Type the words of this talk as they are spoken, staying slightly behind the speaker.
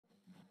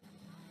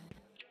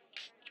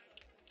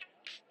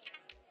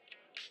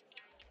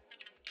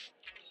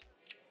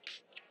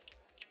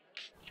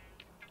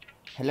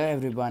Hello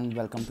everyone,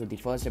 welcome to the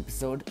first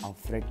episode of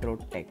Retro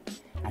Tech,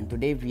 and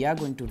today we are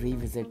going to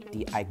revisit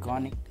the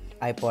iconic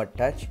iPod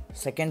Touch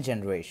second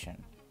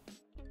generation.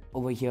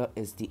 Over here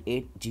is the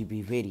 8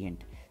 GB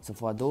variant. So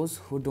for those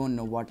who don't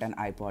know what an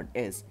iPod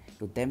is,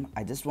 to them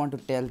I just want to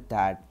tell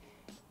that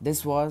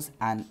this was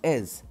and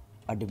is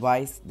a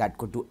device that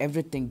could do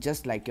everything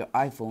just like your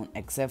iPhone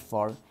except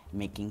for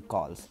making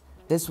calls.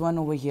 This one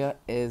over here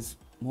is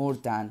more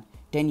than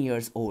 10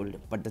 years old,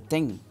 but the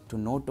thing to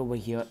note over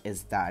here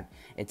is that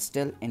it's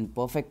still in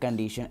perfect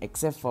condition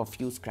except for a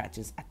few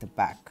scratches at the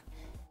back.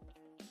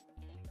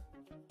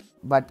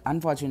 But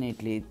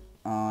unfortunately,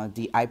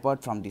 the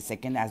iPod from the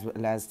second as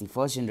well as the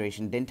first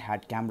generation didn't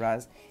had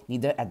cameras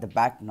neither at the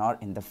back nor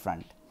in the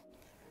front.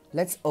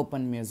 Let's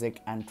open music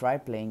and try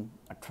playing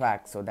a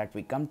track so that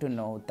we come to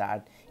know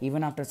that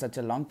even after such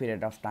a long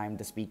period of time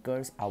the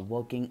speakers are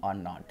working or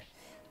not.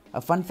 A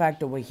fun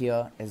fact over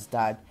here is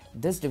that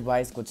this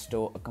device could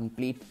store a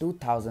complete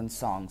 2000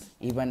 songs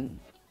even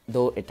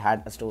though it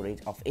had a storage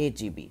of 8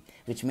 GB,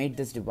 which made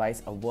this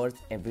device a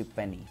worth every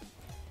penny.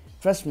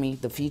 Trust me,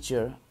 the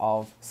feature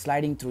of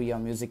sliding through your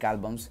music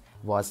albums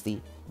was the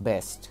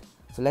best.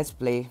 So let's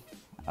play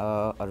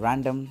a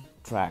random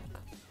track.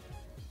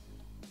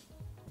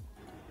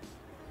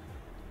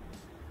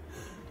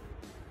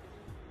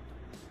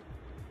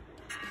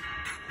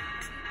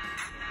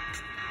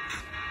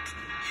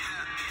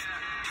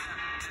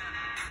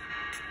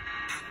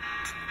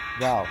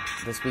 Wow,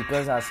 the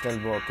speakers are still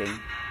working,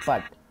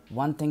 but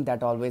one thing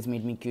that always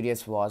made me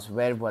curious was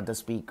where were the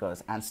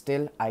speakers, and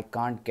still I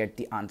can't get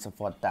the answer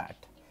for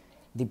that.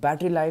 The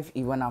battery life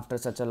even after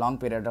such a long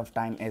period of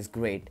time is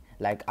great.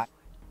 Like I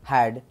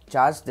had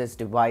charged this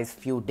device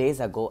few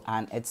days ago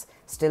and it's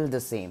still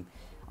the same.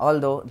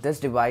 Although this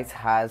device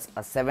has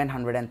a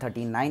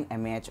 739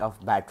 mAh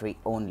of battery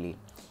only.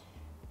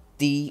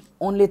 The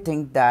only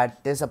thing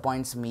that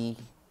disappoints me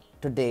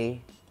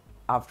today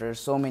after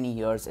so many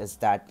years is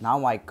that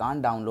now I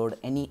can't download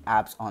any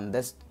apps on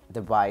this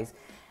device,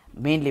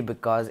 mainly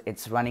because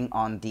it's running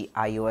on the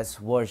iOS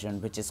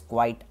version, which is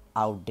quite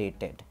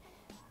outdated.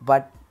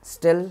 But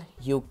still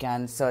you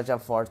can search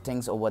up for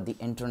things over the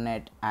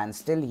internet and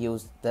still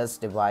use this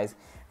device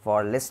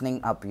for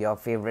listening up your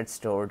favorite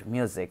stored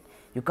music.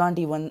 You can't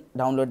even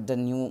download the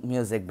new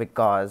music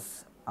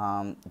because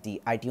the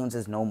iTunes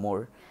is no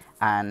more.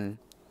 And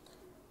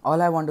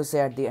all I want to say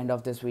at the end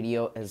of this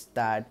video is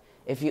that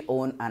if you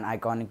own an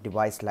iconic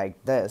device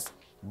like this,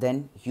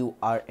 then you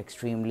are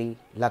extremely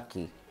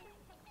lucky,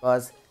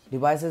 because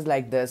devices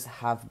like this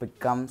have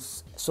become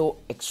so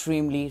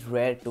extremely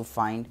rare to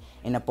find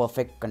in a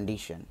perfect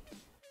condition.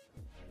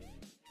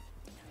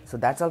 So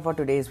that's all for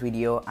today's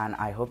video, and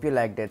I hope you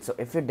liked it. So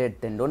if you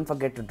did, then don't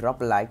forget to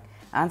drop a like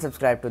and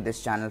subscribe to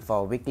this channel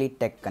for weekly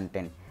tech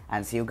content,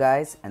 and see you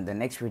guys in the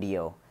next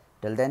video.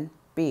 Till then,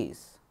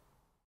 peace.